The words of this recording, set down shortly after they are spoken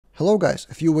Hello guys,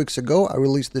 a few weeks ago I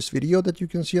released this video that you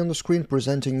can see on the screen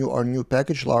presenting you our new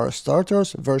package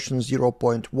Larastarters version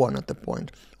 0.1 at the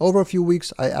point. Over a few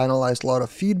weeks I analyzed a lot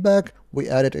of feedback, we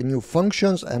added a new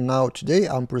functions, and now today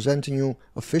I'm presenting you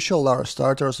official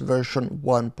Larastarters version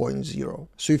 1.0.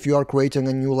 So if you are creating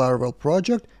a new Laravel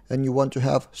project and you want to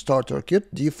have starter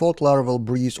kit, default Laravel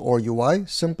Breeze or UI,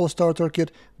 simple starter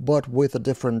kit, but with a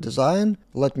different design,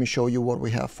 let me show you what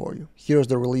we have for you. Here's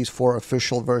the release for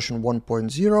official version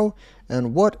 1.0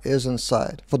 and what is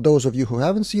inside. For those of you who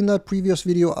haven't seen that previous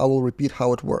video, I will repeat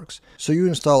how it works. So you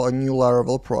install a new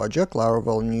Laravel project,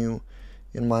 Laravel new,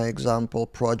 in my example,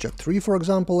 project 3, for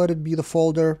example, let it be the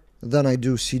folder. Then I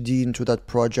do cd into that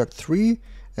project 3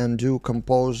 and do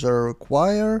composer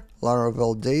require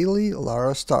Laravel daily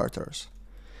Larastarters.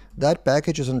 That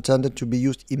package is intended to be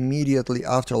used immediately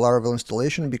after Laravel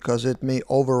installation because it may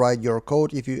override your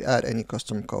code if you add any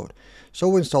custom code. So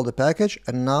we install the package,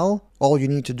 and now all you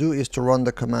need to do is to run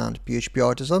the command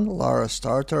phpartisan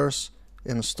Larastarters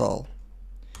install.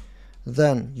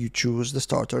 Then you choose the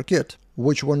starter kit.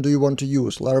 Which one do you want to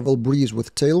use? Laravel Breeze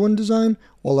with Tailwind design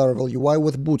or Laravel UI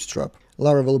with Bootstrap?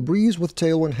 Laravel Breeze with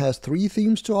Tailwind has 3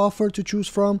 themes to offer to choose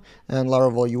from, and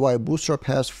Laravel UI Bootstrap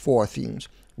has 4 themes.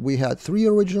 We had 3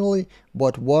 originally,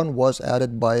 but 1 was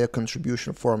added by a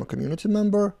contribution from a community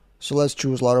member. So let's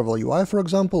choose Laravel UI, for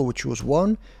example. We choose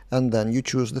 1, and then you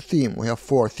choose the theme. We have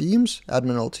 4 themes: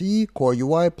 Admin LTE, Core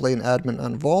UI, Plain Admin,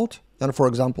 and Vault. And for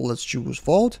example, let's choose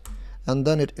Vault. And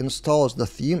then it installs the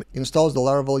theme, installs the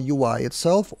Laravel UI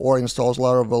itself, or installs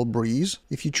Laravel Breeze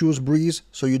if you choose Breeze,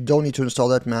 so you don't need to install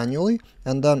that manually.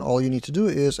 And then all you need to do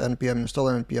is npm install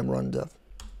and npm run dev.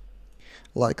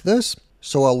 Like this.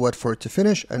 So I'll wait for it to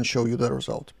finish and show you the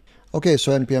result. Okay,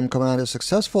 so npm command is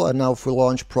successful, and now if we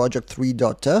launch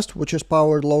project3.test, which is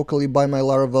powered locally by my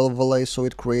Laravel Valet, so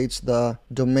it creates the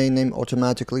domain name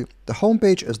automatically. The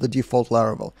homepage is the default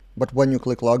Laravel, but when you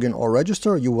click login or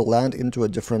register, you will land into a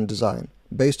different design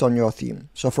based on your theme.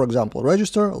 So for example,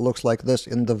 register looks like this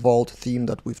in the Vault theme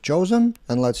that we've chosen,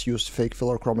 and let's use fake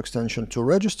filler Chrome extension to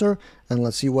register, and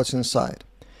let's see what's inside.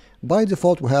 By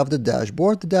default, we have the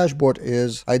dashboard. The dashboard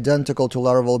is identical to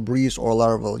Laravel Breeze or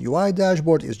Laravel UI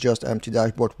dashboard. It's just empty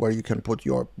dashboard where you can put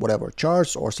your whatever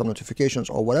charts or some notifications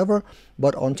or whatever.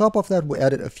 But on top of that, we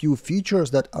added a few features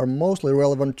that are mostly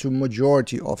relevant to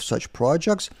majority of such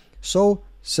projects. So,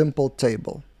 simple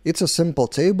table. It's a simple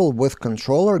table with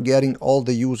controller getting all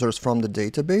the users from the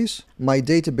database. My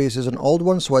database is an old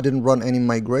one, so I didn't run any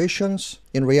migrations.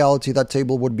 In reality, that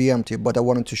table would be empty, but I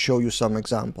wanted to show you some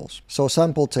examples. So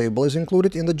sample table is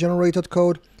included in the generated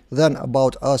code. Then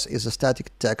about us is a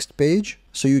static text page,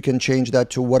 so you can change that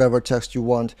to whatever text you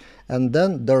want. And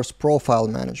then there's profile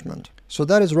management. So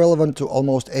that is relevant to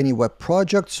almost any web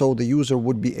project, so the user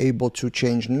would be able to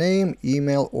change name,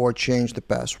 email, or change the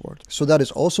password. So that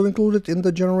is also included in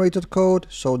the generated code.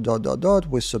 So ...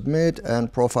 we submit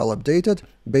and profile updated.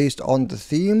 Based on the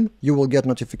theme, you will get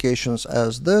notifications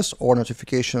as this, or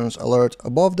notifications alert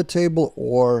above the table,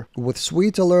 or with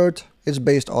suite alert. It's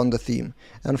based on the theme.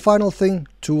 And final thing,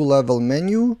 2-level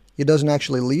menu. It doesn't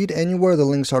actually lead anywhere, the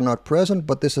links are not present,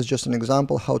 but this is just an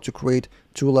example how to create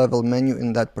 2-level menu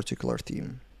in that particular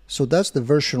theme. So that's the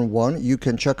version 1. You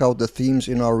can check out the themes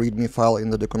in our README file in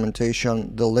the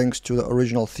documentation. The links to the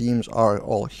original themes are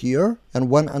all here. And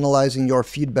when analyzing your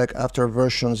feedback after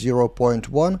version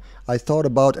 0.1, I thought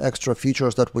about extra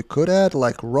features that we could add,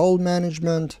 like role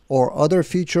management or other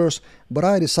features, but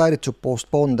I decided to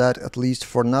postpone that at least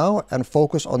for now and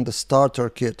focus on the starter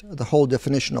kit. The whole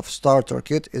definition of starter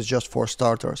kit is just for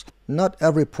starters. Not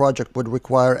every project would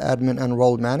require admin and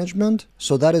role management,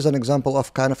 so that is an example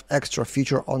of kind of extra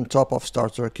feature on top of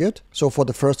starter kit. So for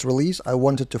the first release, I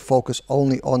wanted to focus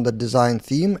only on the design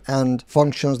theme and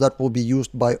functions that will be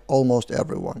used by almost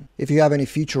everyone. If you have any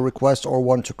feature requests or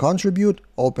want to contribute,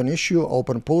 open issue,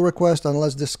 open pull request, and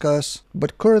let's discuss.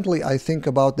 But currently I think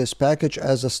about this package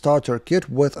as a starter kit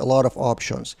with a lot of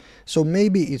options. So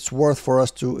maybe it's worth for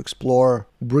us to explore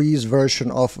Breeze version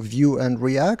of Vue and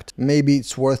React. Maybe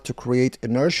it's worth to create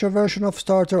inertia version of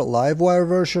starter, Livewire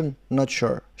version, not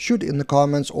sure. Shoot in the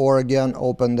comments or again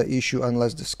open the issue and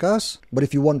let's discuss. But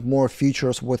if you want more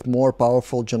features with more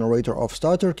powerful generator of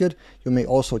starter kit, you may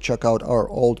also check out our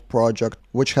old project,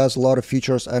 which has a lot of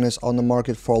features and is on the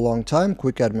market for a long time,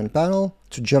 Quick Admin Panel,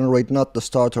 to generate not the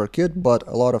starter kit, but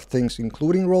a lot of things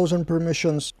including roles and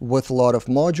permissions, with a lot of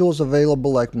modules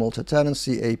available like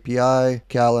multi-tenancy, API,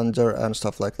 calendar, and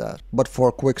stuff like that. But for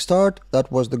a quick start,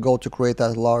 that was the goal, to create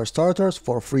that Larastarters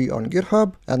for free on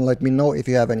GitHub, and let me know if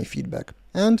you have any feedback.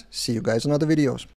 And see you guys in other videos.